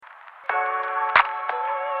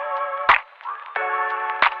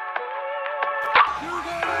All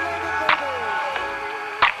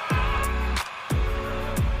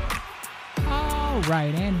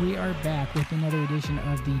right, and we are back with another edition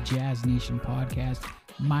of the Jazz Nation podcast.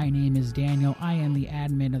 My name is Daniel. I am the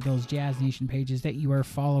admin of those Jazz Nation pages that you are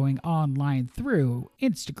following online through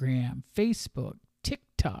Instagram, Facebook,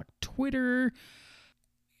 TikTok, Twitter,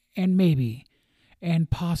 and maybe,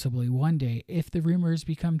 and possibly one day, if the rumors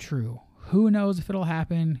become true, who knows if it'll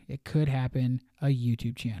happen, it could happen, a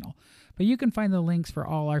YouTube channel. But you can find the links for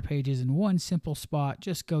all our pages in one simple spot.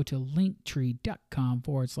 Just go to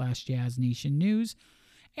linktree.com/Jazz Nation News.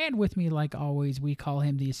 And with me, like always, we call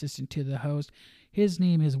him the assistant to the host. His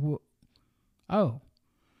name is... Oh,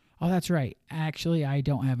 that's right. Actually, I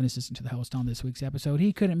don't have an assistant to the host on this week's episode.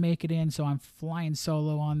 He couldn't make it in, so I'm flying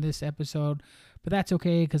solo on this episode. But that's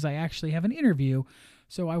okay, because I actually have an interview,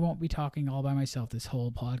 so I won't be talking all by myself this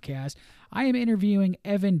whole podcast. I am interviewing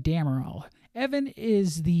Evan Dammarell. Evan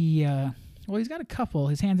is the... he's got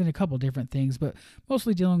his hands in a couple different things, but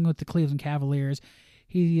mostly dealing with the Cleveland Cavaliers.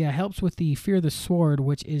 He helps with the Fear the Sword,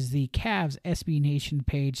 which is the Cavs SB Nation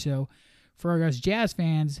page. So for us Jazz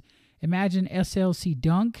fans, imagine SLC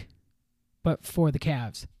Dunk, but for the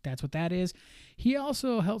Cavs. That's what that is. He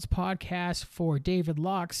also helps podcast for David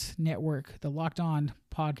Locke's network, the Locked On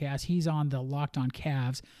podcast. He's on the Locked On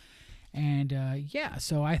Cavs. And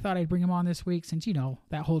so I thought I'd bring him on this week since,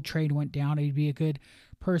 that whole trade went down. He'd be a good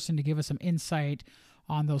person to give us some insight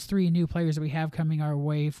on those 3 new players that we have coming our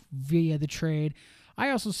way via the trade. I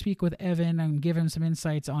also speak with Evan and give him some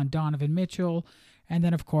insights on Donovan Mitchell. And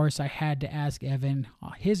then, of course, I had to ask Evan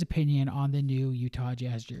his opinion on the new Utah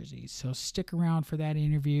Jazz jerseys. So stick around for that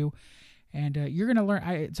interview. And you're going to learn.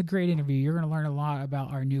 It's a great interview. You're going to learn a lot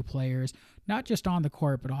about our new players, not just on the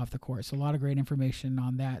court, but off the court. So a lot of great information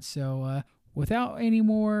on that. So without any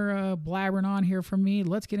more blabbering on here from me,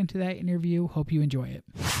 let's get into that interview. Hope you enjoy it.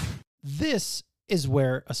 This is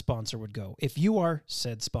where a sponsor would go. If you are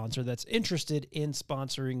said sponsor that's interested in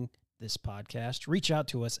sponsoring this podcast, reach out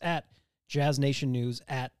to us at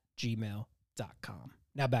jazznationnews@gmail.com.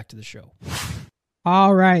 Now back to the show.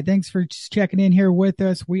 All right. Thanks for checking in here with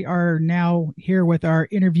us. We are now here with our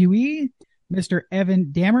interviewee, Mr.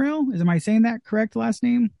 Evan Dammarell. Am I saying that correct last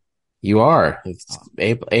name? You are. It's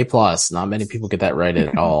A plus. Not many people get that right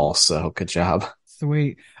at all. So good job.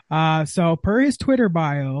 Sweet. So per his Twitter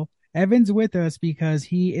bio, Evan's with us because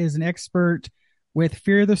he is an expert with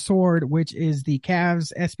Fear the Sword, which is the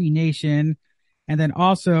Cavs SB Nation, and then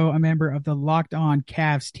also a member of the Locked On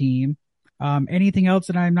Cavs team. Anything else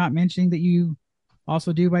that I'm not mentioning that you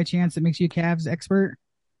also do by chance that makes you a Cavs expert?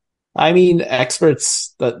 I mean,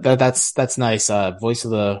 experts, that's nice. Voice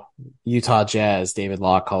of the Utah Jazz, David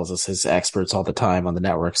Locke, calls us his experts all the time on the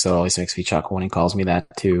network, so it always makes me chuckle when he calls me that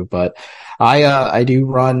too. But I do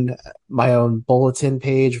run my own bulletin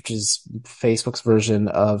page, which is Facebook's version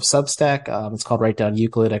of Substack. It's called Write Down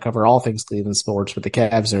Euclid. I cover all things Cleveland sports, but the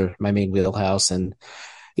Cavs are my main wheelhouse. And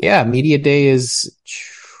yeah, media day is,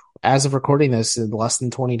 as of recording this, in less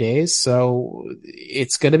than 20 days. So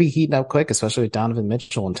it's going to be heating up quick, especially with Donovan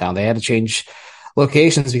Mitchell in town. They had to change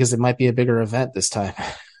locations because it might be a bigger event this time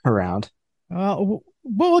around.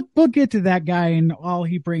 We'll get to that guy and all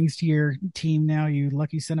he brings to your team now, you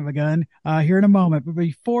lucky son of a gun, here in a moment. But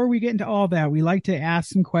before we get into all that, we like to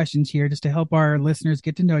ask some questions here just to help our listeners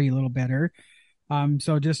get to know you a little better.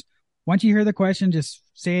 So just once you hear the question, just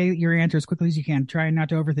say your answer as quickly as you can. Try not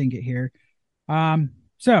to overthink it here.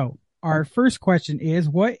 So our first question is,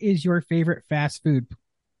 what is your favorite fast food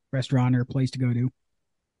restaurant or place to go to?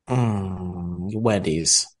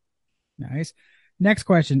 Wendy's. Nice. Next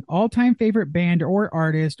question, all-time favorite band or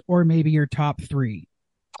artist, or maybe your top 3?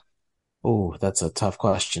 Oh, that's a tough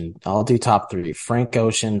question. I'll do top 3. Frank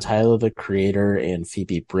Ocean, Tyler, the Creator, and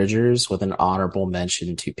Phoebe Bridgers, with an honorable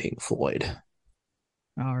mention to Pink Floyd.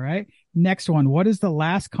 All right. Next one, what is the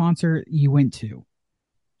last concert you went to?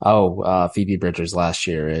 Phoebe Bridgers last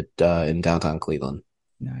year in downtown Cleveland.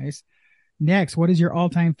 Nice. Next, what is your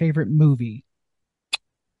all-time favorite movie?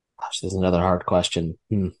 Gosh, this is another hard question.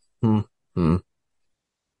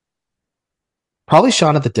 Probably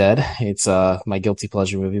Shaun of the Dead. It's my guilty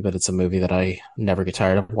pleasure movie, but it's a movie that I never get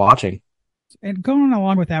tired of watching. And going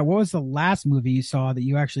along with that, what was the last movie you saw that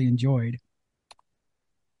you actually enjoyed?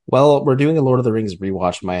 Well, we're doing a Lord of the Rings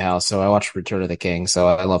rewatch in my house, so I watched Return of the King, so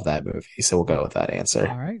I love that movie, so we'll go with that answer.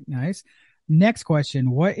 All right, nice. Next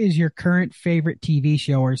question, what is your current favorite TV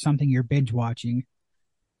show or something you're binge watching?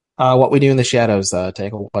 What We Do in the Shadows,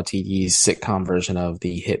 Taika Waititi's sitcom version of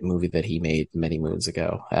the hit movie that he made many moons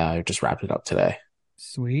ago. I just wrapped it up today.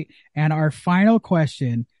 Sweet. And our final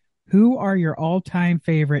question, who are your all-time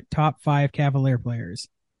favorite top 5 Cavalier players?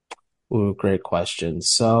 Ooh, great question.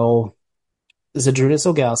 So Zydrunas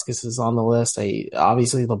Ilgauskas is on the list.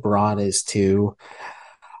 Obviously LeBron is too.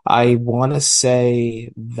 I want to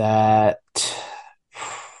say that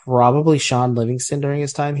probably Sean Livingston during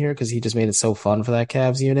his time here because he just made it so fun for that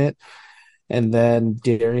Cavs unit. And then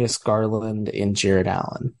Darius Garland and Jared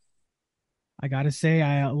Allen. I got to say,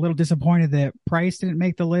 I'm a little disappointed that Price didn't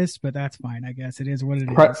make the list, but that's fine. I guess it is what it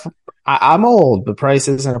is. I'm old, but Price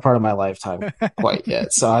isn't a part of my lifetime quite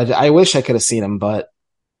yet. So I wish I could have seen him, but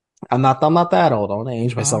I'm not that old. I don't want to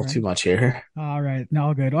age myself too much here. All right.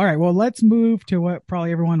 No, good. All right. Well, let's move to what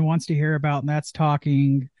probably everyone wants to hear about, and that's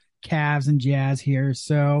talking Cavs and Jazz here.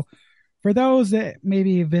 So for those that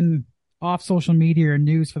maybe have been off social media or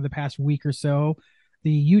news for the past week or so,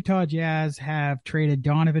 the Utah Jazz have traded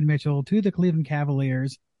Donovan Mitchell to the Cleveland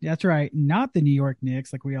Cavaliers. That's right. Not the New York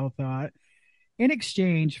Knicks, like we all thought, in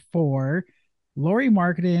exchange for Lauri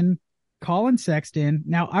Markkanen, Colin Sexton.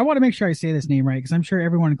 Now, I want to make sure I say this name right because I'm sure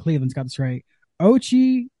everyone in Cleveland's got this right.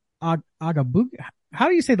 Ochai Agbaji. How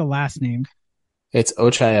do you say the last name? It's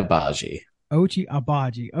Ochai Agbaji. Ochai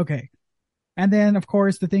Agbaji. Okay. And then, of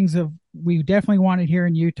course, the things of we definitely wanted here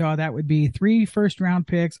in Utah, that would be 3 first-round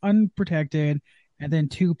picks, unprotected, and then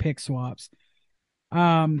 2 pick swaps.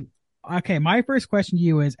 Okay, my first question to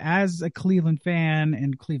you is, as a Cleveland fan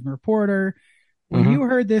and Cleveland reporter, when you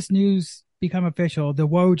heard this news become official, the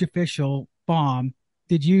Woj official bomb,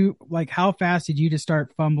 did you, like, how fast did you just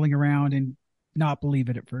start fumbling around and not believe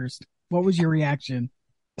it at first? What was your reaction?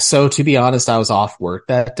 So to be honest, I was off work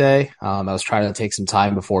that day. I was trying to take some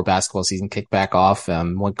time before basketball season kicked back off.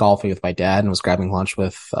 Went golfing with my dad and was grabbing lunch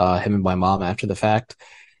with him and my mom after the fact.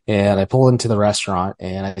 And I pull into the restaurant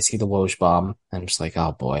and I see the Woj bomb. And I'm just like,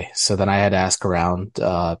 oh boy. So then I had to ask around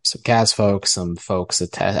some Cavs folks, some folks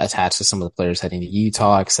attached to some of the players heading to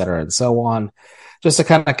Utah, et cetera, and so on, just to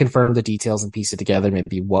kind of confirm the details and piece it together,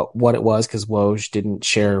 maybe what it was, because Woj didn't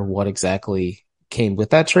share what exactly came with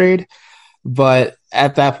that trade. But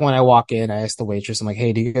at that point, I walk in, I ask the waitress, I'm like,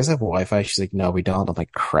 hey, do you guys have Wi-Fi? She's like, no, we don't. I'm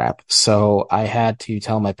like, crap. So I had to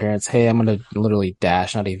tell my parents, hey, I'm going to literally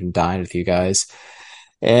dash, not even dine with you guys.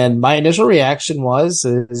 And my initial reaction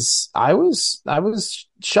is I was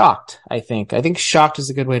shocked, I think. I think shocked is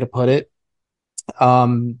a good way to put it.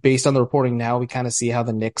 Based on the reporting now, we kind of see how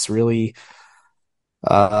the Knicks really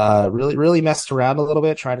messed around a little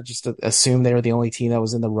bit, tried to just assume they were the only team that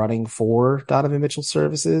was in the running for Donovan Mitchell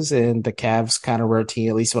services, and the Cavs kind of were a team,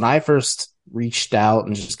 at least when I first reached out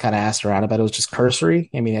and just kind of asked around about it, was just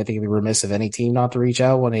cursory. I mean, I think it'd be remiss of any team not to reach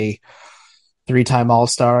out when a 3-time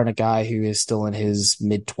All-Star and a guy who is still in his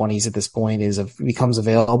mid-20s at this point becomes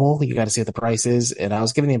available. You got to see what the price is. And I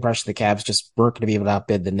was given the impression the Cavs just weren't going to be able to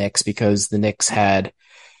outbid the Knicks because the Knicks had,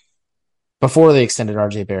 before they extended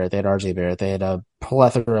RJ Barrett, they had a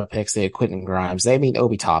plethora of picks. They had Quentin Grimes. They had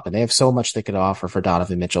Obi Toppin. They have so much they could offer for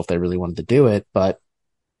Donovan Mitchell if they really wanted to do it. But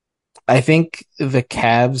I think the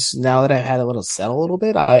Cavs, now that I've had a little settle a little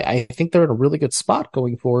bit, I think they're in a really good spot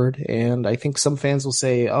going forward. And I think some fans will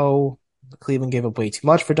say, oh, Cleveland gave up way too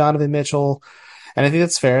much for Donovan Mitchell. And I think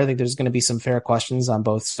that's fair. I think there's going to be some fair questions on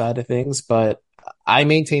both sides of things. But I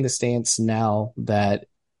maintain the stance now that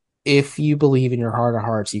if you believe in your heart of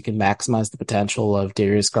hearts, you can maximize the potential of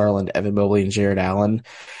Darius Garland, Evan Mobley, and Jared Allen,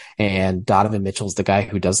 and Donovan Mitchell's the guy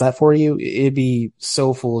who does that for you. It'd be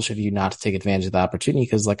so foolish of you not to take advantage of the opportunity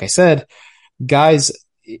because, like I said, guys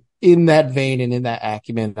in that vein and in that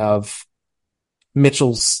acumen of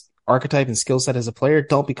Mitchell's archetype and skill set as a player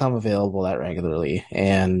don't become available that regularly.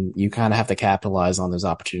 And you kind of have to capitalize on those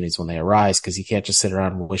opportunities when they arise because you can't just sit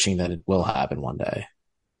around wishing that it will happen one day.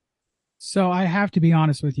 So I have to be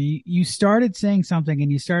honest with you. You started saying something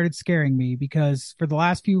and you started scaring me because for the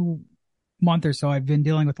last few month or so, I've been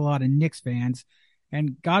dealing with a lot of Knicks fans,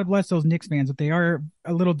 and God bless those Knicks fans, but they are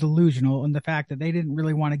a little delusional in the fact that they didn't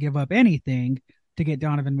really want to give up anything to get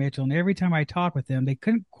Donovan Mitchell. And every time I talk with them, they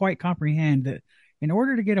couldn't quite comprehend that in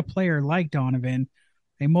order to get a player like Donovan,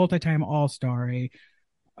 a multi-time All-Star,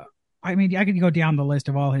 I mean, I could go down the list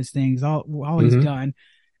of all his things, all he's done.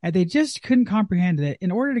 And they just couldn't comprehend that in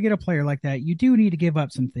order to get a player like that, you do need to give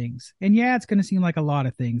up some things. And yeah, it's going to seem like a lot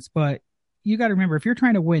of things, but you got to remember, if you're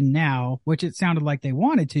trying to win now, which it sounded like they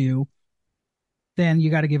wanted to, then you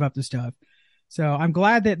got to give up the stuff. So I'm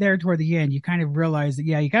glad that there toward the end, you kind of realized that,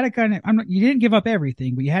 yeah, you got to you didn't give up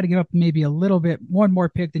everything, but you had to give up maybe a little bit, one more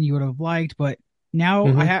pick than you would have liked. But now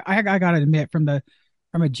I got to admit, from a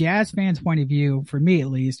Jazz fan's point of view, for me at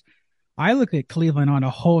least, I look at Cleveland on a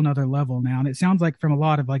whole nother level now. And it sounds like from a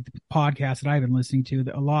lot of like the podcasts that I've been listening to,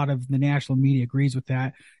 that a lot of the national media agrees with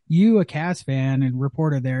that. You, a Cavs fan and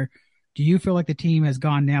reporter there, do you feel like the team has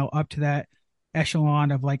gone now up to that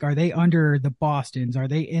echelon of like, are they under the Bostons? Are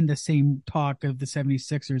they in the same talk of the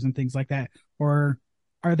 76ers and things like that? Or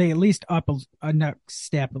are they at least up a next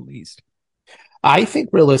step at least? I think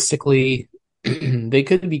realistically, they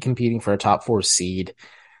could be competing for a top 4 seed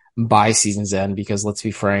by season's end because let's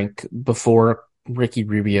be frank, before Ricky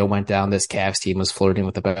Rubio went down, this Cavs team was flirting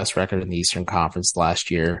with the best record in the Eastern Conference last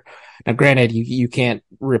year. Now, granted, you can't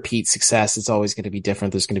repeat success. It's always going to be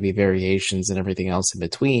different. There's going to be variations and everything else in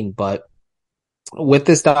between. But with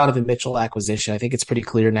this Donovan Mitchell acquisition, I think it's pretty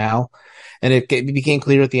clear now. And it became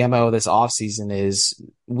clear at the MO this offseason is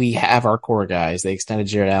we have our core guys. They extended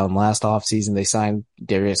Jared Allen last offseason. They signed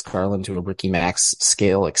Darius Garland to a rookie max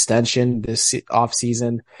scale extension this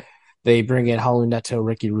offseason. They bring in Halu Neto,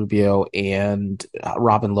 Ricky Rubio, and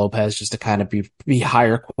Robin Lopez just to kind of be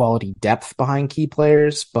higher quality depth behind key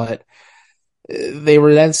players. But they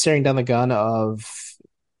were then staring down the gun of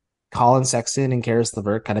Colin Sexton and Karis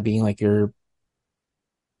LeVert kind of being like your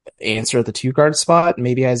answer at the 2 guard spot.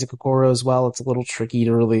 Maybe Isaac Okoro as well. It's a little tricky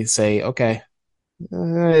to really say, okay,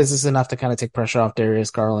 is this enough to kind of take pressure off Darius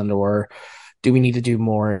Garland, or do we need to do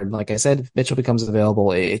more? And like I said, if Mitchell becomes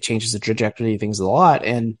available, it changes the trajectory of things a lot.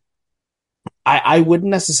 And I wouldn't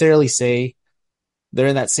necessarily say they're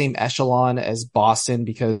in that same echelon as Boston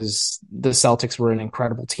because the Celtics were an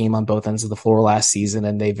incredible team on both ends of the floor last season,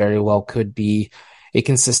 and they very well could be a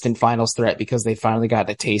consistent finals threat because they finally got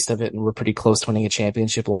a taste of it and were pretty close to winning a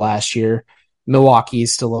championship last year. Milwaukee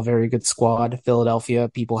is still a very good squad. Philadelphia,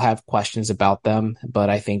 people have questions about them, but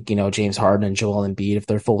I think, James Harden and Joel Embiid, if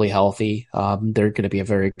they're fully healthy, they're going to be a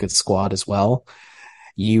very good squad as well.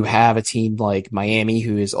 You have a team like Miami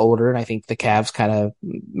who is older, and I think the Cavs kind of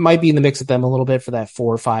might be in the mix with them a little bit for that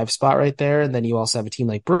 4 or 5 spot right there. And then you also have a team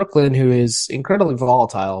like Brooklyn who is incredibly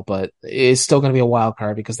volatile, but is still going to be a wild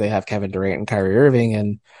card because they have Kevin Durant and Kyrie Irving,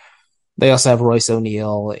 and they also have Royce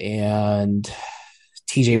O'Neal and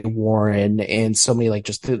TJ Warren and so many like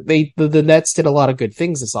just the Nets did a lot of good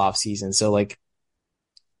things this offseason. So like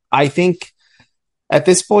I think at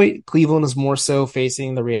this point, Cleveland is more so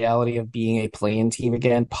facing the reality of being a play-in team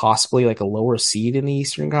again, possibly like a lower seed in the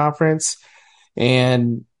Eastern Conference,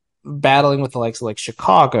 and battling with the likes of like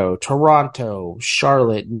Chicago, Toronto,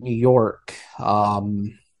 Charlotte, New York,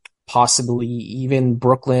 possibly even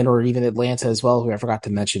Brooklyn or even Atlanta as well, who I forgot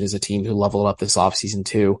to mention is a team who leveled up this offseason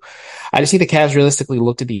too. I just think the Cavs realistically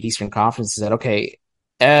looked at the Eastern Conference and said, okay,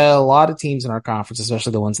 a lot of teams in our conference,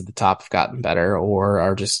 especially the ones at the top, have gotten better or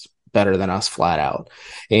are just better than us flat out.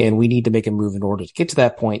 And we need to make a move in order to get to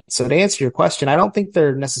that point. So to answer your question, I don't think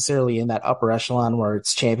they're necessarily in that upper echelon where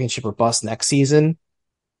it's championship or bust next season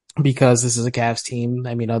because this is a Cavs team.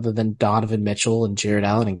 I mean, other than Donovan Mitchell and Jared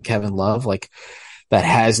Allen and Kevin Love, like that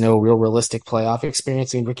has no real realistic playoff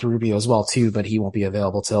experience. And Ricky Rubio as well too, but he won't be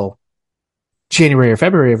available till January or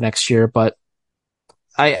February of next year. But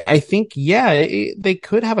I think, they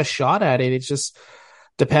could have a shot at it. It just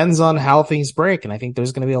depends on how things break. And I think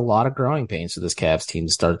there's going to be a lot of growing pains for this Cavs team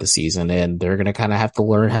to start the season. And they're going to kind of have to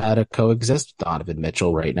learn how to coexist with Donovan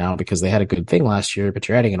Mitchell right now because they had a good thing last year, but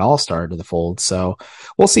you're adding an all-star to the fold. So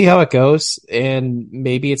we'll see how it goes. And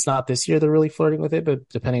maybe it's not this year they're really flirting with it, but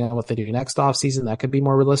depending on what they do next offseason, that could be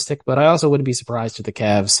more realistic. But I also wouldn't be surprised if the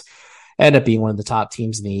Cavs end up being one of the top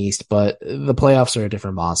teams in the East, but the playoffs are a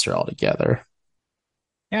different monster altogether.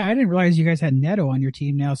 Yeah, I didn't realize you guys had Neto on your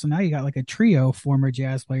team now. So now you got like a trio of former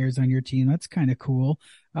Jazz players on your team. That's kind of cool.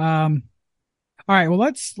 All right, well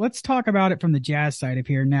let's talk about it from the Jazz side of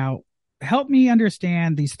here. Now, help me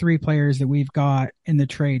understand these 3 players that we've got in the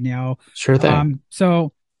trade now. Sure thing.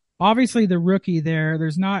 So obviously the rookie there,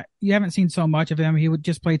 you haven't seen so much of him. He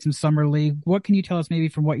just played some summer league. What can you tell us maybe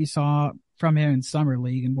from what you saw from him in summer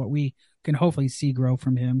league and what we can hopefully see grow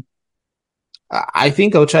from him? I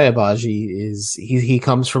think Ochai Agbaji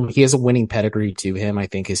he has a winning pedigree to him. I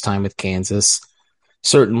think his time with Kansas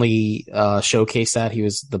certainly showcased that. He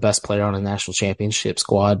was the best player on a national championship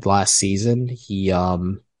squad last season. He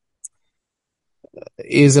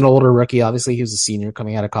is an older rookie. Obviously, he was a senior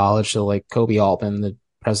coming out of college. So like Kobe Altman, the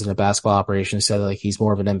president of basketball operations, said like he's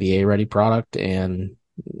more of an NBA ready product and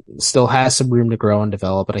still has some room to grow and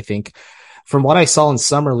develop. But I think from what I saw in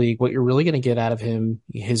summer league, what you're really going to get out of him,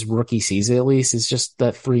 his rookie season at least, is just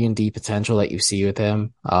that 3-and-D potential that you see with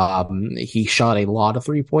him. He shot a lot of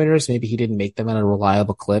 3-pointers. Maybe he didn't make them at a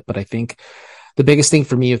reliable clip, but I think the biggest thing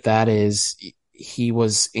for me with that is he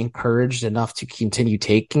was encouraged enough to continue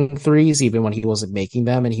taking threes even when he wasn't making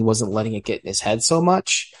them, and he wasn't letting it get in his head so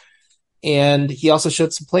much. And he also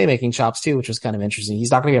showed some playmaking chops too, which was kind of interesting.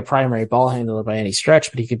 He's not going to be a primary ball handler by any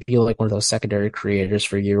stretch, but he could be like one of those secondary creators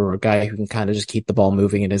for you, or a guy who can kind of just keep the ball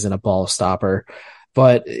moving and isn't a ball stopper.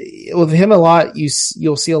 But with him a lot,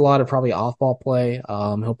 you'll see a lot of probably off-ball play.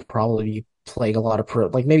 He'll probably be playing a lot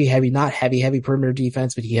of maybe not heavy perimeter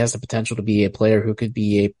defense, but he has the potential to be a player who could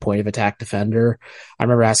be a point of attack defender. I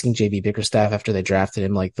remember asking JB Bickerstaff after they drafted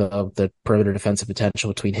him, like the perimeter defensive potential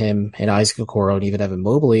between him and Isaac Okoro and even Evan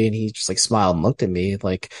Mobley. And he just like smiled and looked at me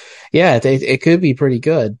like, yeah, it could be pretty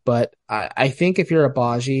good. But I think if you're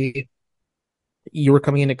Agbaji, you were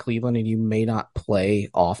coming into Cleveland and you may not play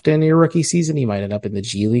often in your rookie season. You might end up in the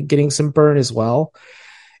G League getting some burn as well.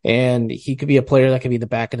 And he could be a player that could be the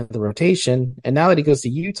back end of the rotation. And now that he goes to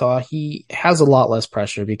Utah, he has a lot less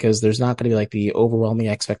pressure because there's not going to be like the overwhelming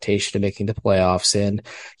expectation of making the playoffs. And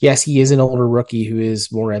yes, he is an older rookie who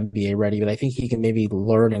is more NBA ready, but I think he can maybe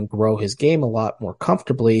learn and grow his game a lot more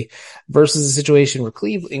comfortably versus a situation where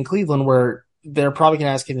in Cleveland where they're probably going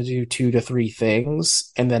to ask him to do 2 to 3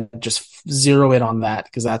 things and then just zero in on that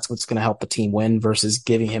because that's what's going to help the team win versus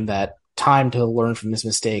giving him that time to learn from his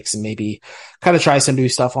mistakes and maybe kind of try some new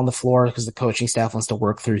stuff on the floor because the coaching staff wants to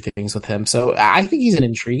work through things with him. So I think he's an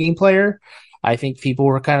intriguing player. I think people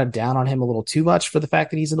were kind of down on him a little too much for the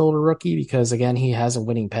fact that he's an older rookie because, again, he has a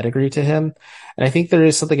winning pedigree to him. And I think there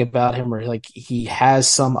is something about him where like he has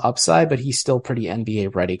some upside, but he's still pretty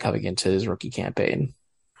NBA ready coming into his rookie campaign.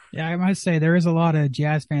 Yeah, I must say there is a lot of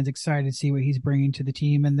Jazz fans excited to see what he's bringing to the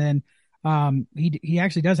team. And then he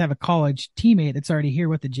actually does have a college teammate that's already here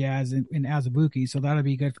with the Jazz in Azubuike. So that'll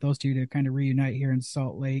be good for those two to kind of reunite here in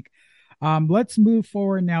Salt Lake. Let's move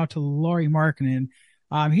forward now to Lauri Markkanen.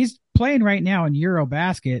 He's playing right now in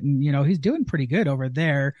Eurobasket and, you know, he's doing pretty good over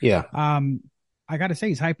there. Yeah. I got to say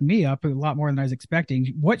he's hyping me up a lot more than I was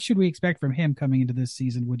expecting. What should we expect from him coming into this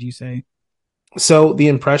season, would you say? So the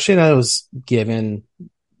impression I was given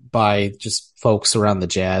by just folks around the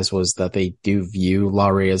Jazz was that they do view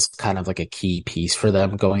Lauri as kind of like a key piece for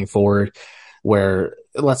them going forward, where,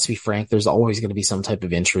 let's be frank, there's always going to be some type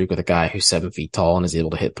of intrigue with a guy who's 7 feet tall and is able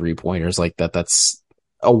to hit 3-pointers like that. That's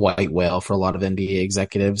a white whale for a lot of NBA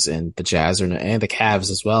executives, and the Jazz and the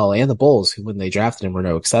Cavs as well, and the Bulls, who when they drafted him were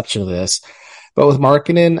no exception to this. But with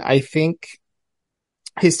Markkanen, I think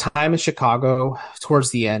his time in Chicago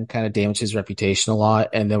towards the end kind of damaged his reputation a lot.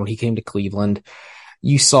 And then when he came to Cleveland,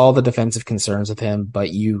 you saw the defensive concerns with him, but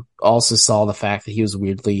you also saw the fact that he was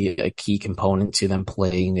weirdly a key component to them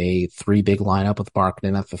playing a 3-big lineup with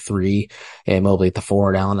Markkanen at the 3 and Mobley at the 4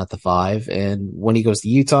 and Allen at the 5. And when he goes to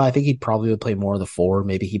Utah, I think he'd probably would play more of the 4.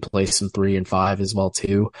 Maybe he plays some 3 and 5 as well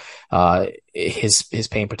too. His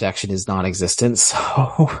paint protection is non-existent,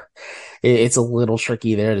 so it's a little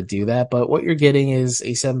tricky there to do that. But what you're getting is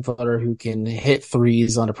a 7-footer who can hit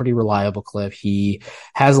threes on a pretty reliable clip. He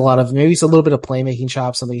has a lot of, maybe it's a little bit of playmaking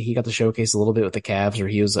chops, something he got to showcase a little bit with the Cavs, where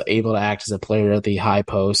he was able to act as a player at the high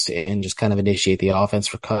post and just kind of initiate the offense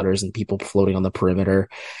for cutters and people floating on the perimeter.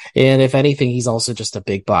 And if anything, he's also just a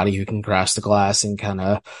big body who can crash the glass and kind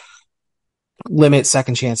of limit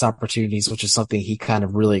second chance opportunities, which is something he kind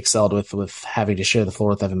of really excelled with having to share the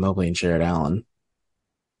floor with Evan Mobley and Jarrett Allen.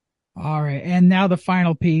 All right. And now the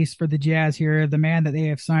final piece for the Jazz here, the man that they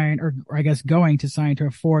have signed, or I guess going to sign to a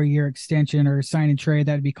 4-year extension or sign and trade,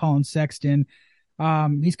 that'd be Colin Sexton.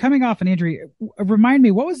 He's coming off an injury. Remind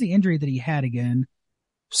me, what was the injury that he had again?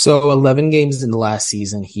 So 11 games in the last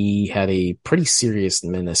season, he had a pretty serious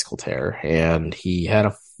meniscal tear, and he had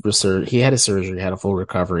a surgery, had a full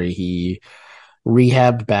recovery. He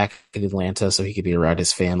rehabbed back in Atlanta so he could be around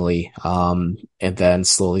his family, and then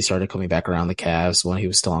slowly started coming back around the Cavs when he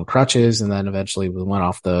was still on crutches, and then eventually we went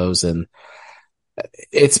off those. And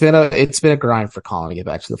it's been a grind for Colin to get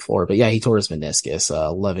back to the floor. But yeah, he tore his meniscus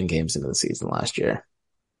 11 games into the season last year.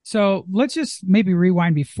 So let's just maybe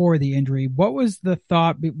rewind before the injury. What was the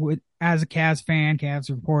thought as a Cavs fan, Cavs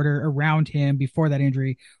reporter around him before that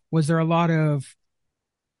injury? Was there a lot of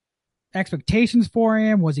expectations for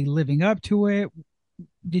him? Was he living up to it?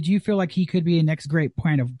 Did you feel like he could be a next great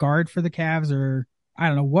point of guard for the Cavs, or I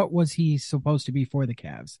don't know, what was he supposed to be for the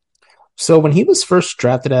Cavs? So when he was first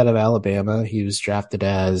drafted out of Alabama, he was drafted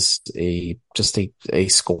as a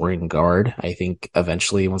scoring guard. I think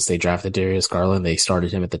eventually once they drafted Darius Garland, they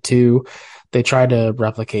started him at the 2. They tried to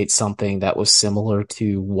replicate something that was similar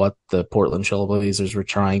to what the Portland Trailblazers were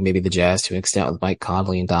trying, maybe the Jazz to an extent, with Mike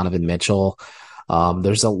Conley and Donovan Mitchell.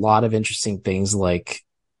 There's a lot of interesting things like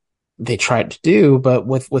they tried to do, but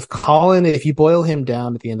with Colin, if you boil him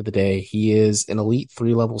down at the end of the day, he is an elite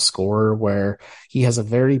 3-level scorer where he has a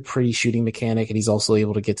very pretty shooting mechanic, and he's also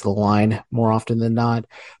able to get to the line more often than not.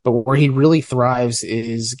 But where he really thrives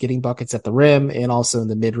is getting buckets at the rim and also in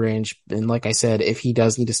the mid-range. And like I said, if he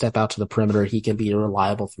does need to step out to the perimeter, he can be a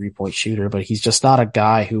reliable 3-point shooter, but he's just not a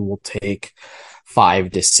guy who will take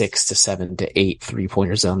 5 to 6 to 7 to 8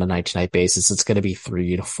 3-pointers on a night-to-night basis. It's going to be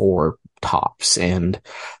 3 to 4 tops. And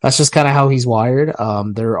that's just kind of how he's wired.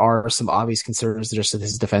 There are some obvious concerns just with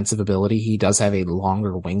his defensive ability. He does have a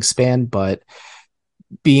longer wingspan, but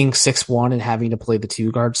being 6'1" and having to play the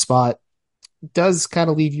 2-guard spot does kind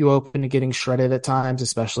of leave you open to getting shredded at times,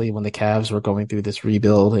 especially when the Cavs were going through this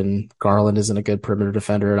rebuild and Garland isn't a good perimeter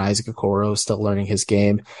defender and Isaac Okoro is still learning his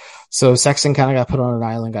game. So Sexton kind of got put on an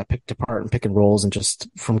island, got picked apart and pick and rolls, and just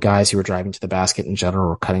from guys who were driving to the basket in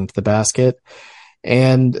general or cutting to the basket.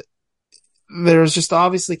 And there's just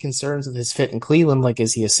obviously concerns with his fit in Cleveland. Like,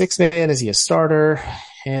 is he a 6-man? Is he a starter?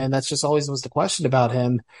 And that's just always was the question about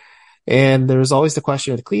him. And there's always the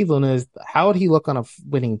question with Cleveland is how would he look on a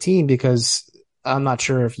winning team? Because I'm not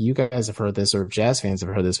sure if you guys have heard this or if Jazz fans have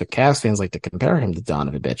heard this, but Cavs fans like to compare him to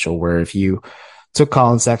Donovan Mitchell, where if you took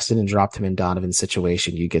Colin Sexton and dropped him in Donovan's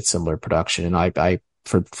situation, you get similar production. And I,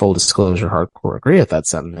 for full disclosure, hardcore agree with that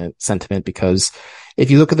sentiment, because if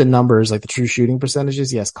you look at the numbers, like the true shooting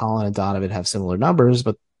percentages, yes, Colin and Donovan have similar numbers,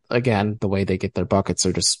 but again, the way they get their buckets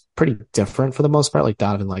are just pretty different for the most part. Like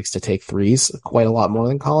Donovan likes to take threes quite a lot more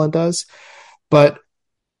than Colin does. But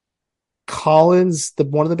Collins,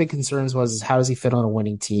 one of the big concerns was how does he fit on a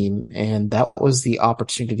winning team? And that was the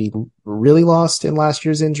opportunity really lost in last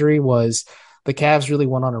year's injury. Was the Cavs really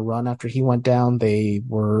went on a run after he went down. They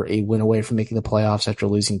were a win away from making the playoffs after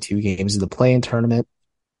losing 2 games in the play-in tournament.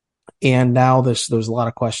 And now there's a lot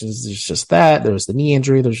of questions. There's just that. There's the knee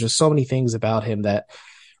injury. There's just so many things about him that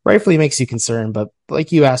rightfully makes you concerned. But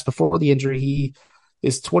like you asked before the injury, he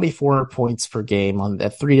is 24 points per game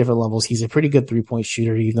at 3 different levels. He's a pretty good 3-point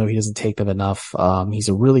shooter, even though he doesn't take them enough. He's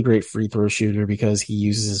a really great free throw shooter because he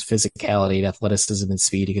uses his physicality and athleticism and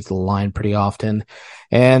speed to get to the line pretty often.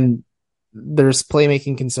 And there's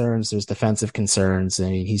playmaking concerns. There's defensive concerns. I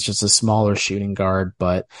mean, he's just a smaller shooting guard,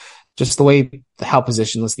 but just the way how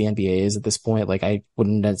positionless the NBA is at this point, like I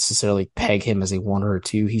wouldn't necessarily peg him as a 1 or a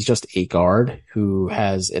 2. He's just a guard who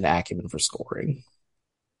has an acumen for scoring.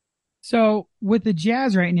 So with the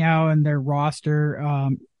Jazz right now and their roster,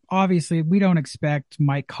 obviously we don't expect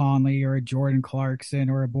Mike Conley or a Jordan Clarkson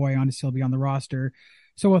or a Boyan to still be on the roster.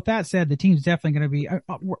 So with that said, the team's definitely going to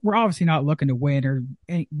be, we're obviously not looking to win or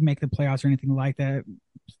make the playoffs or anything like that.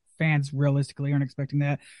 Fans realistically aren't expecting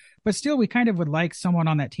that, but still we kind of would like someone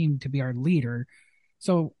on that team to be our leader.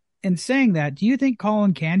 So in saying that, do you think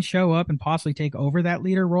Colin can show up and possibly take over that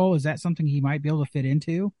leader role? Is that something he might be able to fit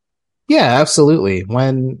into? Yeah, absolutely.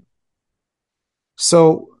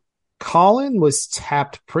 So Colin was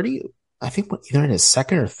tapped I think either in his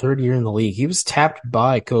second or third year in the league, he was tapped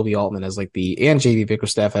by Kobe Altman as and JB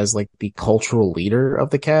Bickerstaff as the cultural leader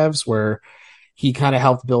of the Cavs, where he kind of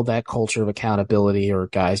helped build that culture of accountability or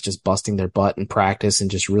guys just busting their butt in practice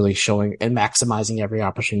and just really showing and maximizing every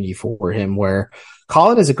opportunity for him, where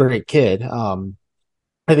Colin is a great kid. I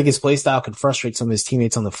think his play style can frustrate some of his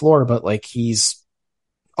teammates on the floor, but he's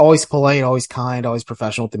always polite, always kind, always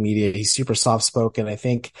professional with the media. He's super soft spoken. I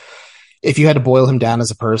think if you had to boil him down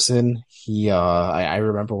as a person, I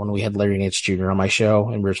remember when we had Larry Nance Jr. on my show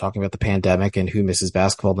and we were talking about the pandemic and who misses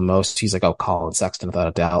basketball the most. He's like, oh, Colin Sexton, without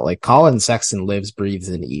a doubt. Colin Sexton lives, breathes,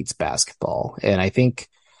 and eats basketball. And I think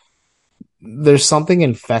there's something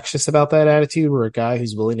infectious about that attitude where a guy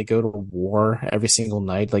who's willing to go to war every single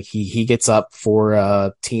night, he gets up for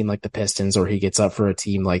a team like the Pistons, or he gets up for a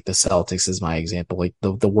team like the Celtics is my example,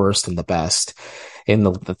 the worst and the best in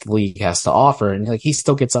the league has to offer. And he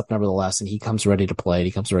still gets up nevertheless, and he comes ready to play, and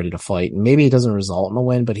he comes ready to fight. And maybe it doesn't result in a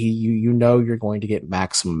win, but you're going to get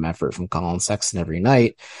maximum effort from Colin Sexton every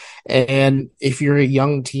night. And if you're a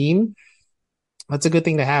young team, that's a good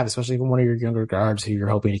thing to have, especially from one of your younger guards who you're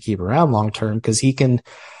hoping to keep around long term, because he can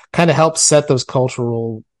kind of help set those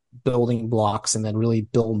cultural building blocks and then really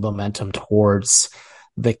build momentum towards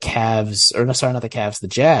the Cavs, or no, sorry, not the Cavs, the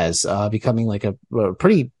Jazz, becoming a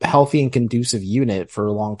pretty healthy and conducive unit for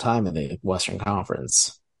a long time in the Western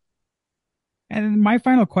Conference. And my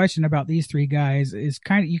final question about these 3 guys is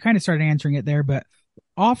you kind of started answering it there, but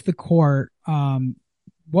off the court,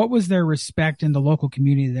 what was their respect in the local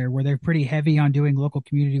community there? Were they pretty heavy on doing local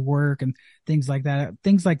community work and things like that?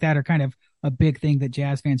 Things like that are kind of a big thing that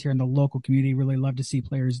Jazz fans here in the local community really love to see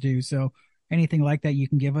players do. So anything like that you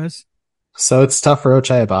can give us? So it's tough for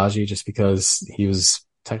Ochai Agbaji just because he was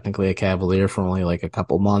technically a Cavalier for only a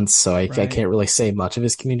couple months. So I can't really say much of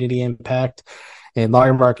his community impact. And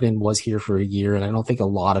Lauri Markkanen was here for a year, and I don't think a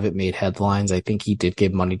lot of it made headlines. I think he did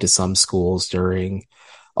give money to some schools during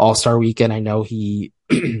All-Star Weekend. I know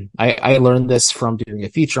I learned this from doing a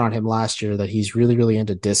feature on him last year, that he's really, really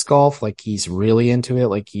into disc golf. He's really into it.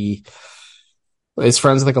 is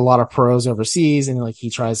friends with like a lot of pros overseas, and like he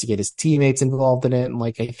tries to get his teammates involved in it. And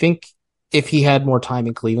like I think if he had more time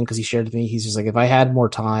in Cleveland, because he shared with me, he's just like, if I had more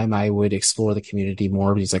time, I would explore the community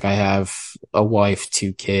more. But he's like, I have a wife,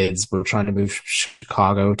 2 kids. We're trying to move from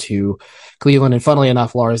Chicago to Cleveland. And funnily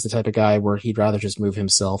enough, Laura's the type of guy where he'd rather just move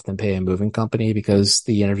himself than pay a moving company, because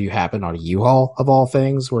the interview happened on a U-Haul of all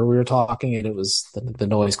things where we were talking, and it was the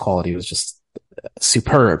noise quality was just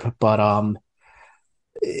superb. But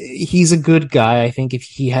he's a good guy. I think if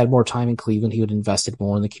he had more time in Cleveland, he would have invested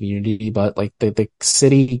more in the community. But like the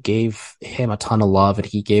city gave him a ton of love, and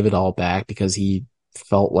he gave it all back because he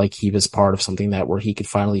felt like he was part of something that where he could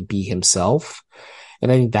finally be himself.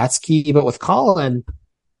 And I think that's key. But with Colin,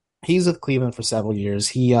 he's with Cleveland for several years.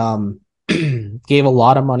 He gave a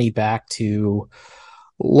lot of money back to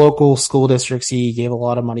local school districts. He gave a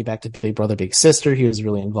lot of money back to Big Brother Big Sister. He was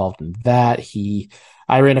really involved in that.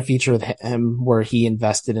 I ran a feature with him where he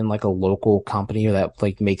invested in like a local company that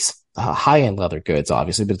like makes high-end leather goods,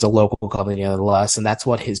 obviously, but it's a local company nonetheless. And that's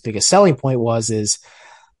what his biggest selling point was, is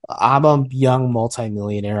I'm a young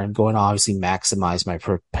multimillionaire. I'm going to obviously maximize my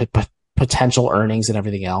potential earnings and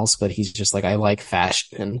everything else. But he's just like, I like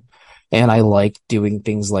fashion and I like doing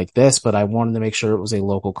things like this, but I wanted to make sure it was a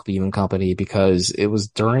local Cleveland company because it was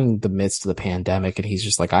during the midst of the pandemic. And he's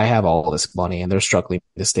just like, I have all this money and they're struggling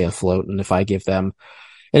to stay afloat. And if I give them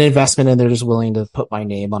an investment and they're just willing to put my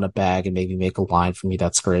name on a bag and maybe make a line for me,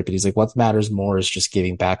 that's great. But he's like, what matters more is just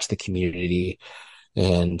giving back to the community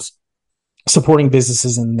and supporting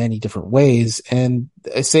businesses in many different ways. And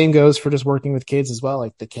the same goes for just working with kids as well.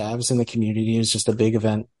 Like the Cavs in the community is just a big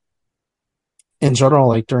event in general.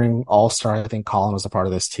 Like during All-Star, I think Colin was a part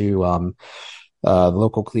of this too. The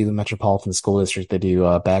local Cleveland Metropolitan School District, they do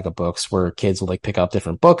a bag of books where kids will like pick out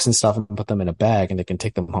different books and stuff and put them in a bag and they can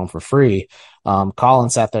take them home for free. Colin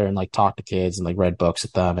sat there and like talked to kids and like read books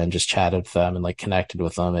with them and just chatted with them and like connected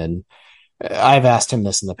with them. And I've asked him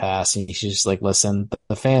this in the past and he's just like, listen,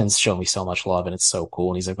 the fans show me so much love and it's so cool.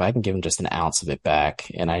 And he's like, if I can give him just an ounce of it back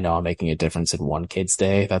and I know I'm making a difference in one kid's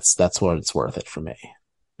day, that's what it's worth it for me.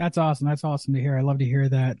 That's awesome. That's awesome to hear. I love to hear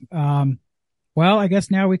that. Well, I guess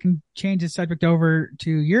now we can change the subject over to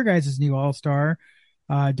your guys' new All-Star,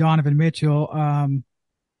 Donovan Mitchell. I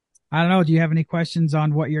don't know. Do you have any questions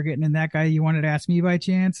on what you're getting in that guy you wanted to ask me by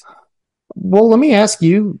chance? Well, let me ask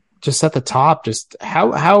you just at the top, just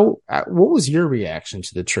what was your reaction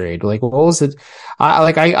to the trade? Like, what was it?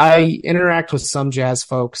 I interact with some Jazz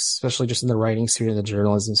folks, especially just in the writing sphere and the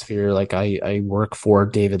journalism sphere. Like I work for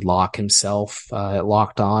David Locke himself, at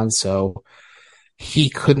Locked On. So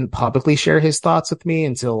he couldn't publicly share his thoughts with me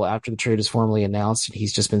until after the trade was formally announced. And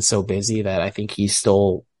he's just been so busy that I think he's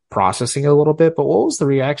still processing it a little bit. But what was the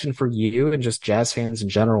reaction for you and just Jazz fans in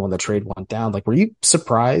general when the trade went down? Like, were you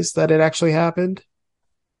surprised that it actually happened?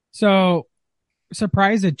 So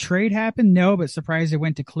surprised the trade happened? No, but surprised it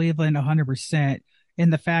went to Cleveland 100%. In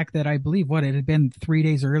the fact that I believe it had been 3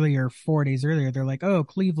 days earlier, 4 days earlier, they're like, oh,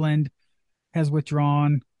 Cleveland has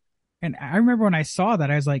withdrawn. And I remember when I saw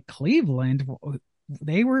that, I was like, Cleveland,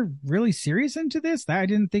 they were really serious into this? That I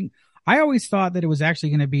didn't think. I always thought that it was actually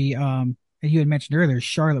going to be, you had mentioned earlier,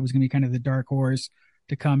 Charlotte was going to be kind of the dark horse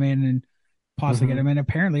to come in and possibly get him. And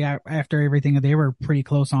apparently after everything, they were pretty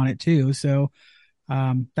close on it too. So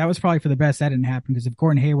that was probably for the best that didn't happen, because if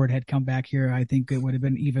Gordon Hayward had come back here, I think it would have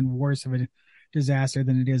been even worse of a disaster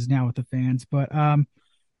than it is now with the fans. But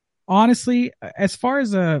honestly, as far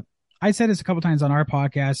as I said this a couple times on our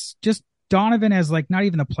podcast, just Donovan as like not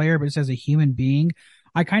even a player, but just as a human being,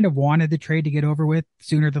 I kind of wanted the trade to get over with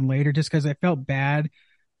sooner than later, just because I felt bad.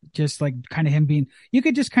 Just like kind of him being, you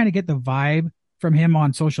could just kind of get the vibe from him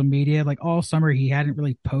on social media. Like all summer, he hadn't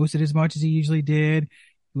really posted as much as he usually did.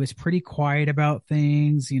 He was pretty quiet about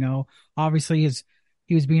things, obviously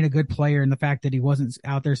he was being a good player, and the fact that he wasn't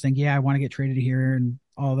out there saying, yeah, I want to get traded here and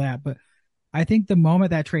all that. But I think the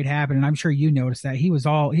moment that trade happened, and I'm sure you noticed that, he was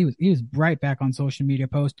right back on social media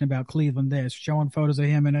posting about Cleveland this, showing photos of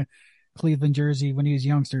him in a Cleveland jersey when he was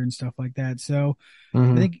youngster and stuff like that. So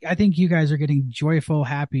I think you guys are getting joyful,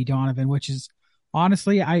 happy Donovan, which is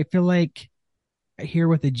honestly, I feel like here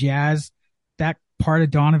with the Jazz, that part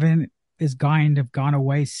of Donovan is kind of gone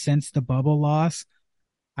away since the bubble loss.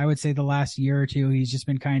 I would say the last year or two, he's just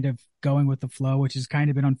been kind of going with the flow, which has kind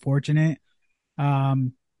of been unfortunate.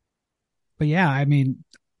 But yeah, I mean,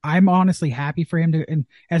 I'm honestly happy for him and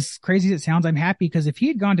as crazy as it sounds, I'm happy because if he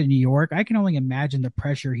had gone to New York, I can only imagine the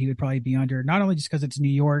pressure he would probably be under, not only just because it's New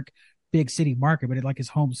York, big city market, but like his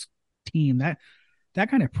home team, that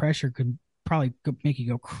kind of pressure could probably make you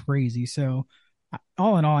go crazy. So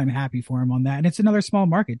all in all, I'm happy for him on that. And it's another small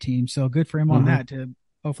market team. So good for him on that to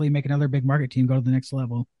hopefully make another big market team go to the next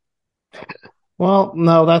level. Well,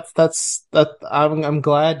 no, that. I'm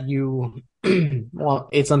glad you. Well,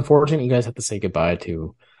 it's unfortunate you guys have to say goodbye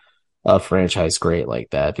to a franchise great like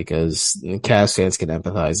that because Cavs fans can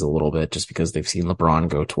empathize a little bit just because they've seen LeBron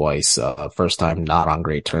go twice. First time not on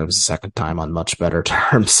great terms, the second time on much better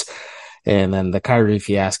terms, and then the Kyrie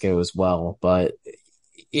fiasco as well. But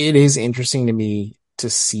it is interesting to me to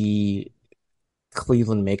see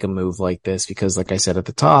Cleveland make a move like this because, like I said at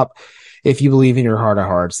the top, if you believe in your heart of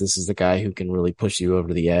hearts, this is the guy who can really push you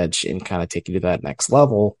over the edge and kind of take you to that next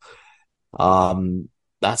level. Um,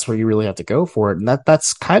 that's where you really have to go for it. And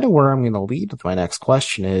that's kind of where I'm going to lead with my next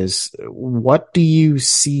question is what do you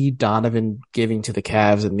see Donovan giving to the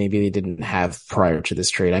Cavs that maybe they didn't have prior to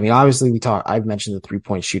this trade? I mean, obviously I've mentioned the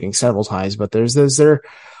 3-point shooting several times, but there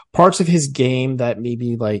parts of his game that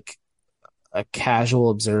maybe like a casual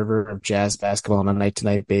observer of Jazz basketball on a night to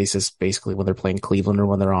night basis, basically when they're playing Cleveland or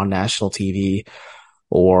when they're on national TV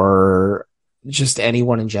or just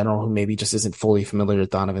anyone in general who maybe just isn't fully familiar with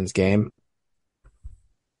Donovan's game.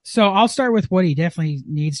 So I'll start with what he definitely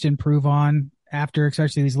needs to improve on after,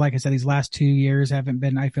 especially these, like I said, these last 2 years haven't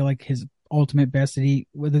been, I feel like, his ultimate best that he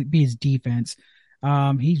would be his defense.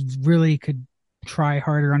 He really could try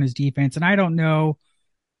harder on his defense. And I don't know,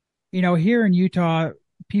 here in Utah,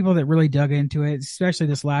 people that really dug into it, especially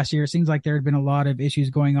this last year, it seems like there had been a lot of issues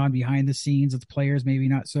going on behind the scenes with the players maybe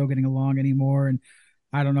not so getting along anymore. And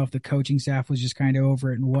I don't know if the coaching staff was just kind of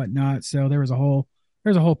over it and whatnot. So there's a whole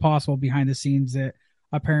possible behind the scenes that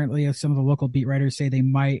apparently if some of the local beat writers say they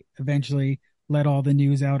might eventually let all the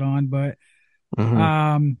news out on. But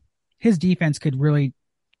his defense could really,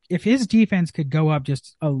 if his defense could go up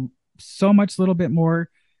just so much little bit more,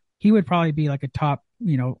 he would probably be like a top,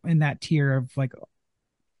 in that tier of like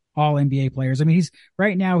all NBA players. I mean, he's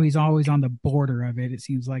always on the border of it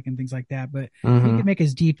seems like, and things like that. But if he could make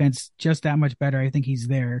his defense just that much better, I think he's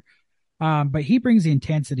there. But he brings the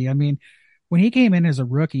intensity. I mean, when he came in as a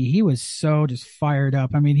rookie, he was so just fired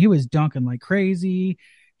up. I mean, he was dunking like crazy.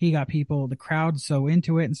 He got the crowd so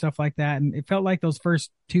into it and stuff like that. And it felt like those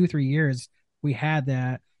first 2-3 years we had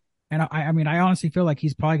that. And I mean, I honestly feel like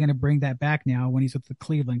he's probably going to bring that back now when he's with the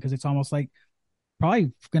Cleveland, because it's almost like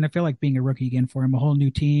probably going to feel like being a rookie again for him, a whole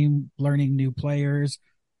new team, learning new players.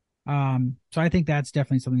 So I think that's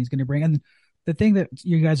definitely something he's going to bring. And the thing that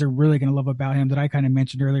you guys are really going to love about him that I kind of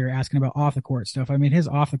mentioned earlier, asking about off the court stuff. I mean, his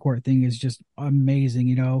off the court thing is just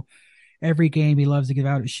amazing. Every game he loves to give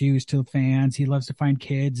out his shoes to fans. He loves to find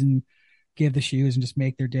kids and give the shoes and just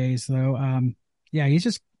make their days. So, yeah, he's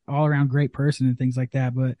just all around great person and things like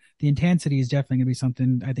that. But the intensity is definitely going to be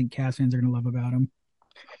something I think Cavs fans are going to love about him.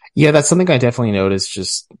 Yeah, that's something I definitely noticed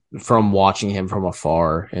just from watching him from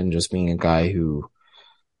afar and just being a guy who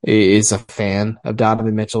is a fan of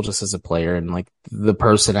Donovan Mitchell just as a player and like the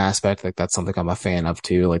person aspect. Like that's something I'm a fan of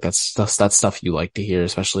too. Like that's stuff you like to hear,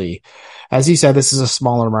 especially as you said, this is a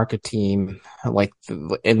smaller market team.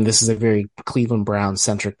 And this is a very Cleveland Browns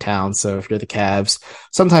centric town. So if you're the Cavs,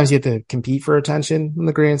 sometimes you have to compete for attention in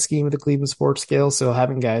the grand scheme of the Cleveland sports scale. So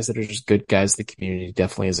having guys that are just good guys in the community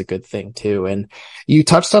definitely is a good thing too. And you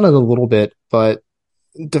touched on it a little bit, but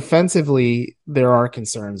defensively, there are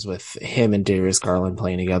concerns with him and Darius Garland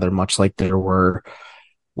playing together, much like there were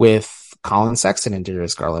with Colin Sexton and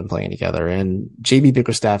Darius Garland playing together. And JB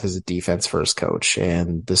Bickerstaff is a defense first coach,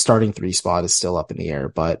 and the starting 3 spot is still up in the air.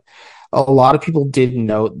 But a lot of people did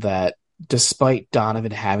note that despite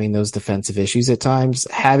Donovan having those defensive issues at times,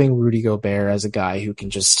 having Rudy Gobert as a guy who can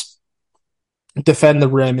just defend the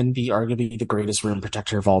rim and be arguably the greatest rim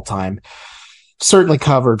protector of all time certainly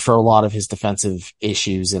covered for a lot of his defensive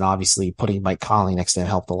issues, and obviously putting Mike Conley next to him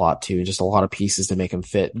helped a lot too. Just a lot of pieces to make him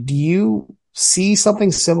fit. Do you see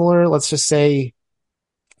something similar? Let's just say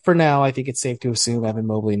for now, I think it's safe to assume Evan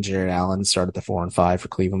Mobley and Jared Allen started the 4 and 5 for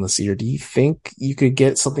Cleveland this year. Do you think you could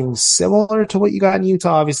get something similar to what you got in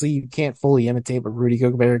Utah? Obviously, you can't fully imitate what Rudy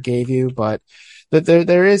Gobert gave you, but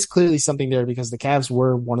there is clearly something there because the Cavs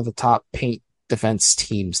were one of the top paint defense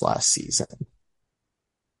teams last season.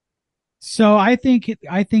 So I think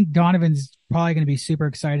Donovan's probably going to be super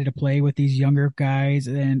excited to play with these younger guys.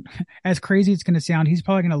 And as crazy it's going to sound, he's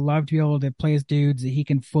probably going to love to be able to play with dudes that he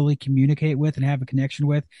can fully communicate with and have a connection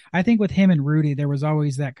with. I think with him and Rudy, there was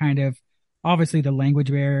always that kind of, obviously the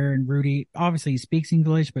language barrier, and Rudy, obviously he speaks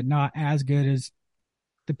English, but not as good as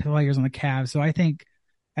the players on the Cavs. So I think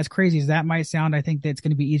as crazy as that might sound, I think that it's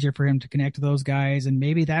going to be easier for him to connect to those guys. And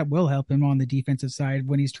maybe that will help him on the defensive side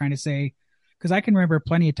when he's trying to say, because I can remember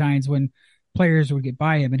plenty of times when players would get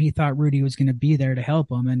by him and he thought Rudy was going to be there to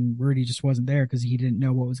help him, and Rudy just wasn't there because he didn't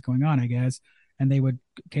know what was going on, I guess. And they would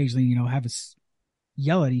occasionally, have us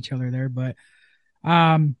yell at each other there. But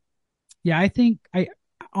yeah, I think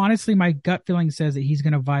honestly, my gut feeling says that he's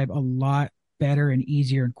going to vibe a lot better and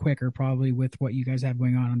easier and quicker, probably with what you guys have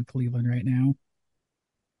going on in Cleveland right now.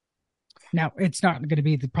 Now, it's not going to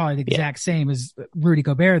be probably the exact same as Rudy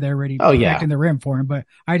Gobert there already protecting the rim for him, but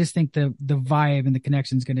I just think the vibe and the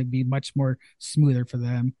connection is going to be much more smoother for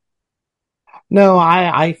them. No,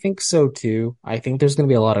 I think so too. I think there's going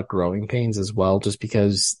to be a lot of growing pains as well, just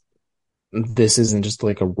because this isn't just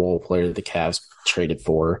like a role player the Cavs traded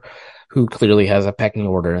for, who clearly has a pecking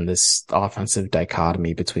order in this offensive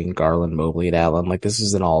dichotomy between Garland, Mobley, and Allen. Like this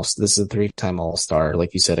is a 3-time All-Star.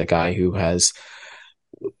 Like you said, a guy who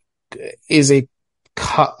is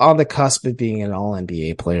on the cusp of being an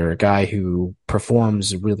all-NBA player, a guy who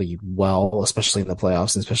performs really well, especially in the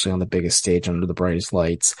playoffs, and especially on the biggest stage under the brightest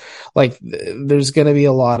lights. Like there's going to be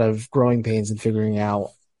a lot of growing pains in figuring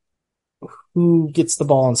out who gets the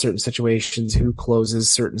ball in certain situations, who closes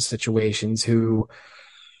certain situations, who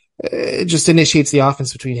just initiates the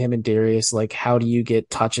offense between him and Darius. Like, how do you get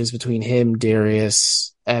touches between him,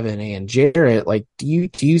 Darius, Evan, and Jarrett? Like, do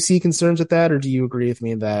you see concerns with that, or do you agree with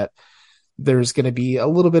me that there's going to be a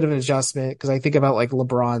little bit of an adjustment? Because I think about like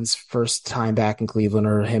LeBron's first time back in Cleveland,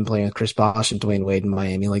 or him playing with Chris Bosh and Dwayne Wade in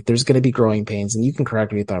Miami. Like, there's going to be growing pains, and you can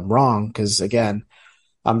correct me if I'm wrong, because again,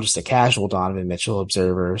 I'm just a casual Donovan Mitchell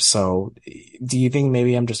observer. So do you think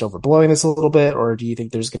maybe I'm just overblowing this a little bit, or do you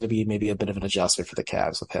think there's going to be maybe a bit of an adjustment for the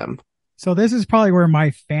Cavs with him? So this is probably where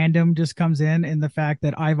my fandom just comes in the fact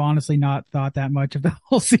that I've honestly not thought that much of the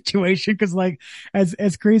whole situation. Cause like,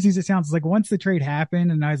 as crazy as it sounds, like once the trade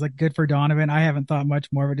happened and I was like, good for Donovan, I haven't thought much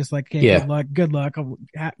more of it. Just like, okay, good luck,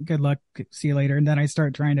 see you later. And then I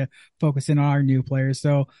start trying to focus in on our new players.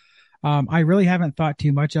 So I really haven't thought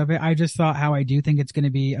too much of it. I just thought how I do think it's going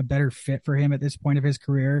to be a better fit for him at this point of his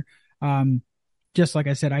career. Just like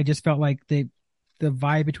I said, I just felt like the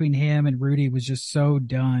vibe between him and Rudy was just so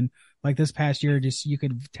done. Like this past year, just you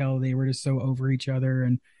could tell they were just so over each other.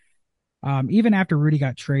 And even after Rudy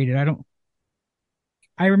got traded,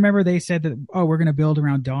 I remember they said that, oh, we're going to build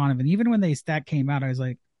around Donovan. Even when that came out, I was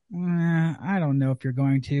like, I don't know if you're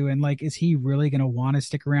going to. And like, is he really going to want to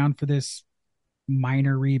stick around for this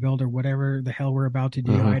minor rebuild or whatever the hell we're about to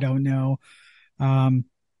do? I don't know.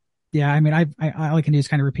 Yeah, I mean, I all I can do is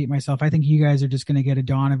kind of repeat myself. I think you guys are just going to get a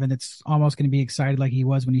Donovan that's almost going to be excited like he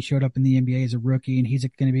was when he showed up in the NBA as a rookie, and he's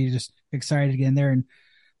going to be just excited to get in there and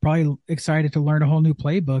probably excited to learn a whole new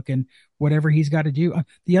playbook and whatever he's got to do.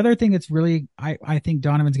 The other thing that's really I think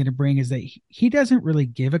Donovan's going to bring is that he doesn't really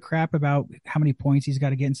give a crap about how many points he's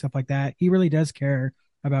got to get and stuff like that. He really does care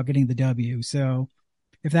about getting the W. So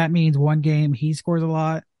if that means one game he scores a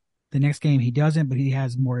lot, the next game he doesn't, but he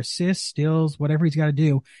has more assists, steals, whatever he's got to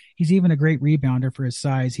do. He's even a great rebounder for his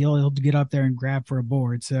size. He'll get up there and grab for a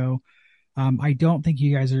board. So I don't think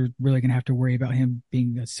you guys are really going to have to worry about him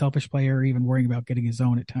being a selfish player or even worrying about getting his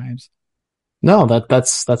own at times. No,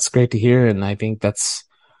 that's great to hear. And I think that's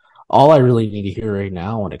all I really need to hear right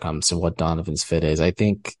now when it comes to what Donovan's fit is. I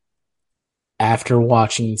think after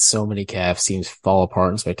watching so many Cavs teams fall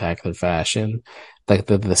apart in spectacular fashion, like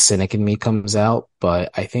the cynic in me comes out.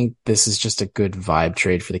 But I think this is just a good vibe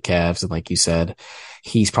trade for the Cavs. And like you said,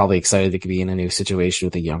 he's probably excited to be in a new situation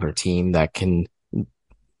with a younger team that can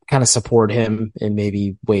kind of support him in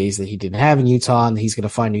maybe ways that he didn't have in Utah. And he's going to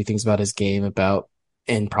find new things about his game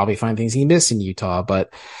and probably find things he missed in Utah.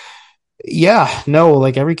 But yeah, no,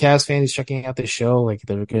 like every Cavs fan who's checking out this show, like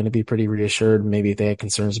they're going to be pretty reassured. Maybe if they had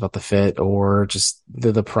concerns about the fit or just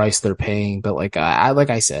the price they're paying. But like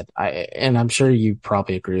I said, and I'm sure you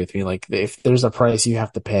probably agree with me. Like if there's a price you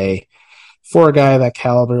have to pay for a guy of that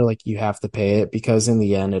caliber, like you have to pay it, because in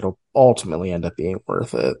the end, it'll ultimately end up being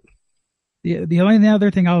worth it. The only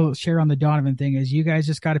other thing I'll share on the Donovan thing is you guys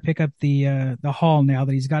just got to pick up the haul now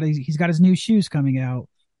that he's got his new shoes coming out.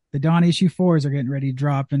 The Don issue 4s are getting ready to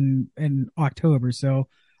drop in October. So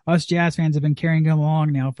us Jazz fans have been carrying them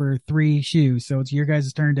along now for 3 shoes. So it's your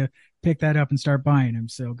guys' turn to pick that up and start buying them.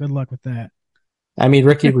 So good luck with that. I mean,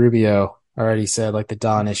 Ricky Rubio already said like the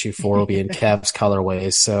Don issue 4 will be in Cavs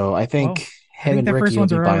colorways. So I think the first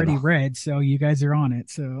ones are already red. So you guys are on it.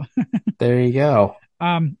 So there you go.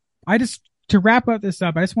 To wrap up this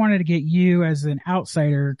up, I just wanted to get you as an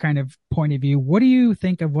outsider kind of point of view. What do you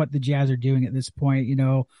think of what the Jazz are doing at this point? You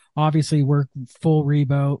know, obviously we're full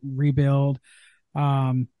rebuild.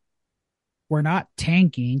 We're not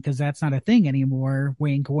tanking because that's not a thing anymore.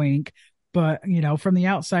 Wink, wink. But, you know, from the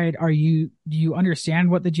outside, do you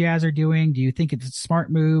understand what the Jazz are doing? Do you think it's a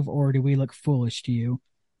smart move, or do we look foolish to you?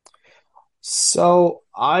 So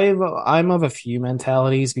I'm of a few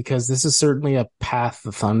mentalities because this is certainly a path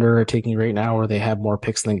the Thunder are taking right now where they have more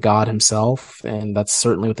picks than God himself. And that's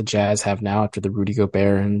certainly what the Jazz have now after the Rudy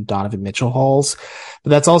Gobert and Donovan Mitchell hauls. But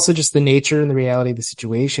that's also just the nature and the reality of the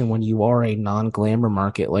situation when you are a non-glamour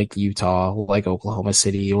market like Utah, like Oklahoma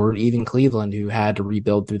City, or even Cleveland, who had to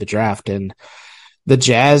rebuild through the draft. And the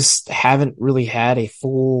Jazz haven't really had a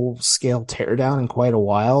full scale teardown in quite a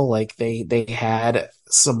while. Like they had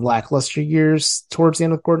some lackluster years towards the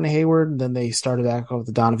end with Gordon Hayward, and then they started back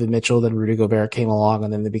with Donovan Mitchell, then Rudy Gobert came along,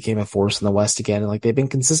 and then they became a force in the West again. And like they've been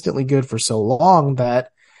consistently good for so long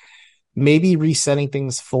that maybe resetting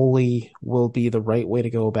things fully will be the right way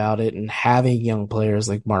to go about it. And having young players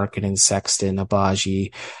like Markkanen, Sexton,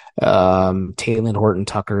 Abaji, Talen Horton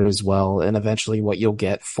Tucker as well, and eventually what you'll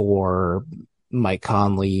get for Mike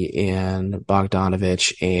Conley and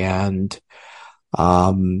Bogdanovich and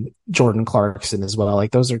Jordan Clarkson as well.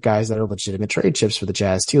 Like those are guys that are legitimate trade chips for the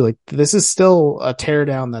Jazz too. Like this is still a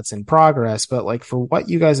teardown that's in progress, but like for what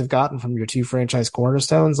you guys have gotten from your two franchise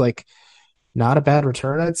cornerstones, like not a bad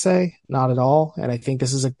return, I'd say. Not at all. And I think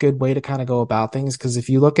this is a good way to kind of go about things because if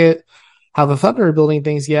you look at how the Thunder are building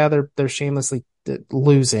things, yeah, they're shamelessly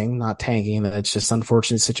losing, not tanking. It's just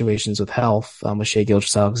unfortunate situations with health with Shai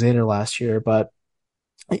Gilgeous-Alexander last year, but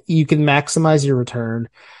you can maximize your return,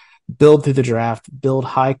 build through the draft, build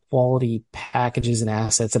high quality packages and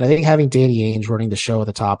assets. And I think having Danny Ainge running the show at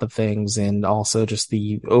the top of things and also just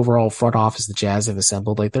the overall front office the Jazz have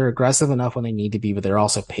assembled, like they're aggressive enough when they need to be, but they're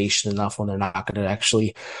also patient enough when they're not going to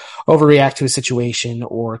actually overreact to a situation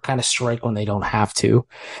or kind of strike when they don't have to.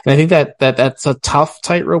 And I think that's a tough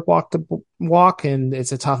tightrope walk to walk, and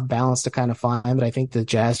it's a tough balance to kind of find. But I think the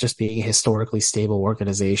Jazz just being a historically stable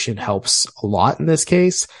organization helps a lot in this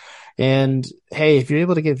case. And hey, if you're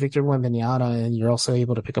able to get Victor Wembanyama and you're also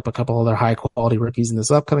able to pick up a couple other high quality rookies in this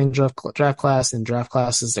upcoming draft class and draft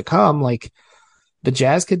classes to come, like the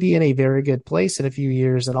Jazz could be in a very good place in a few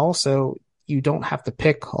years. And also you don't have to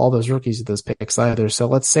pick all those rookies with those picks either. So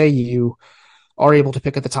let's say you are able to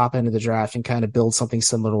pick at the top end of the draft and kind of build something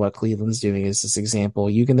similar to what Cleveland's doing as this example.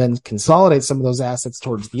 You can then consolidate some of those assets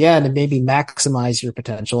towards the end and maybe maximize your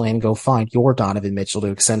potential and go find your Donovan Mitchell to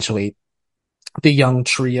accentuate the young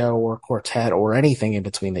trio or quartet or anything in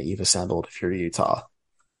between that you've assembled if you're Utah.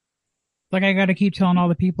 Like I got to keep telling all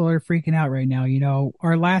the people that are freaking out right now,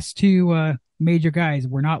 our last two major guys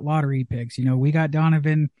were not lottery picks. We got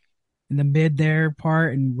Donovan in the mid there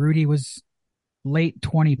part and Rudy was late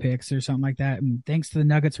 20 picks or something like that. And thanks to the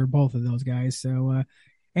Nuggets for both of those guys. So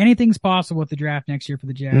anything's possible with the draft next year for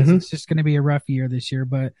the Jazz. Mm-hmm. It's just going to be a rough year this year,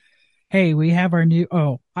 but hey, we have our new,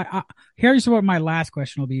 here's what my last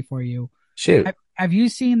question will be for you. Shoot. Have you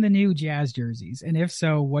seen the new Jazz jerseys? And if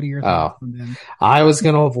so, what are your thoughts on them? I was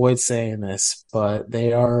going to avoid saying this, but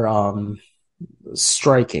they are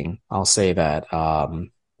striking. I'll say that.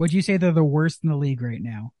 Would you say they're the worst in the league right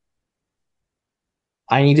now?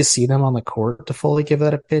 I need to see them on the court to fully give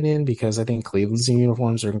that opinion because I think Cleveland's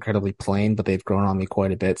uniforms are incredibly plain, but they've grown on me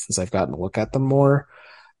quite a bit since I've gotten to look at them more.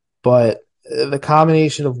 But the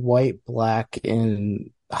combination of white, black, and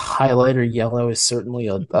highlighter yellow is certainly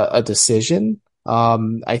a decision.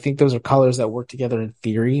 I think those are colors that work together in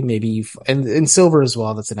theory, maybe, and silver as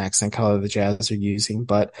well. That's an accent color the Jazz are using,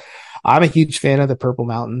 but I'm a huge fan of the Purple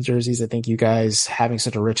Mountain jerseys. I think you guys having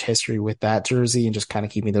such a rich history with that jersey and just kind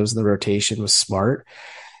of keeping those in the rotation was smart.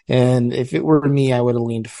 And if it were me, I would have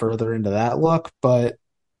leaned further into that look, but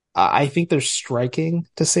I think they're striking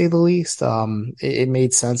to say the least. It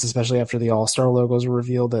made sense, especially after the All-Star logos were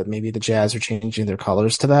revealed, that maybe the Jazz are changing their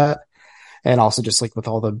colors to that. And also just like with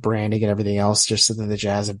all the branding and everything else, just so that the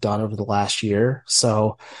Jazz have done over the last year.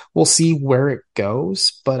 So we'll see where it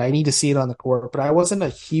goes, but I need to see it on the court. But I wasn't a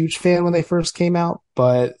huge fan when they first came out,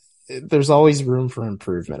 but there's always room for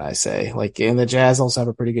improvement, I say. Like, and the Jazz also have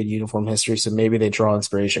a pretty good uniform history, so maybe they draw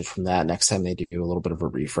inspiration from that next time they do a little bit of a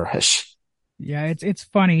refresh. Yeah, it's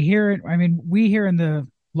funny here. I mean, we here in the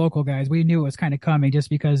local guys, we knew it was kind of coming just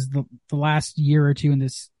because the last year or two in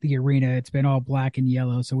the arena, it's been all black and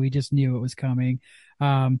yellow, so we just knew it was coming.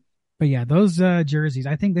 But yeah, those jerseys,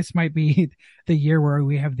 I think this might be the year where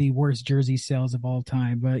we have the worst jersey sales of all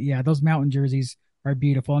time. But yeah, those mountain jerseys are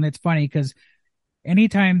beautiful, and it's funny because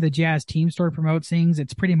anytime the Jazz team store promotes things,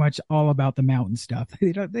 it's pretty much all about the mountain stuff.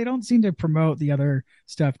 They don't seem to promote the other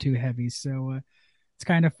stuff too heavy, so. It's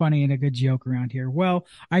kind of funny and a good joke around here. Well,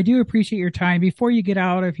 I do appreciate your time. Before you get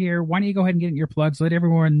out of here, why don't you go ahead and get in your plugs? Let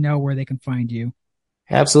everyone know where they can find you.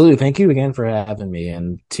 Absolutely. Thank you again for having me.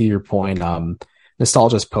 And to your point,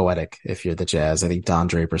 nostalgia is poetic if you're the Jazz. I think Don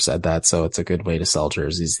Draper said that, so it's a good way to sell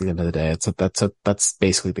jerseys at the end of the day. That's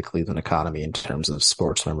basically the Cleveland economy in terms of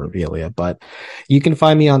sports memorabilia. But you can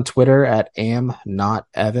find me on Twitter at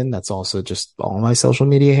am_not_Evan. That's also just all my social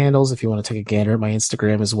media handles. If you want to take a gander at my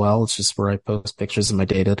Instagram as well, it's just where I post pictures of my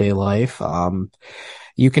day-to-day life.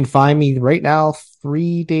 You can find me right now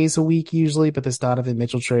 3 days a week usually, but this Donovan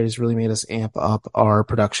Mitchell trade has really made us amp up our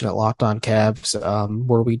production at Locked On Cavs,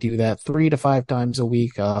 where we do that 3 to 5 times a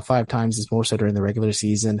week. 5 times is more so during the regular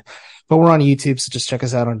season, but we're on YouTube. So just check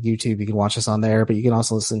us out on YouTube. You can watch us on there, but you can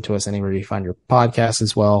also listen to us anywhere you find your podcast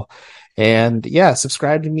as well. And yeah,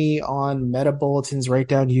 subscribe to me on Meta Bulletins right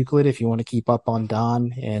down Euclid if you want to keep up on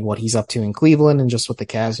Don and what he's up to in Cleveland and just what the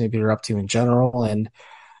Cavs maybe are up to in general. And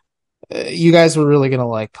you guys were really going to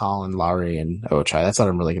like Colin, Lowry, and Ochai. That's what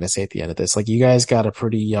I'm really going to say at the end of this. Like, you guys got a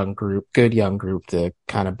pretty good young group to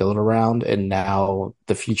kind of build around, and now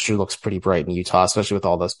the future looks pretty bright in Utah, especially with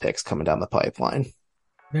all those picks coming down the pipeline.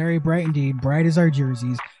 Very bright indeed. Bright as our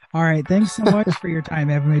jerseys. All right. Thanks so much for your time,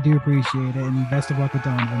 Evan. I do appreciate it, and best of luck with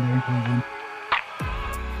Donovan there in Cleveland.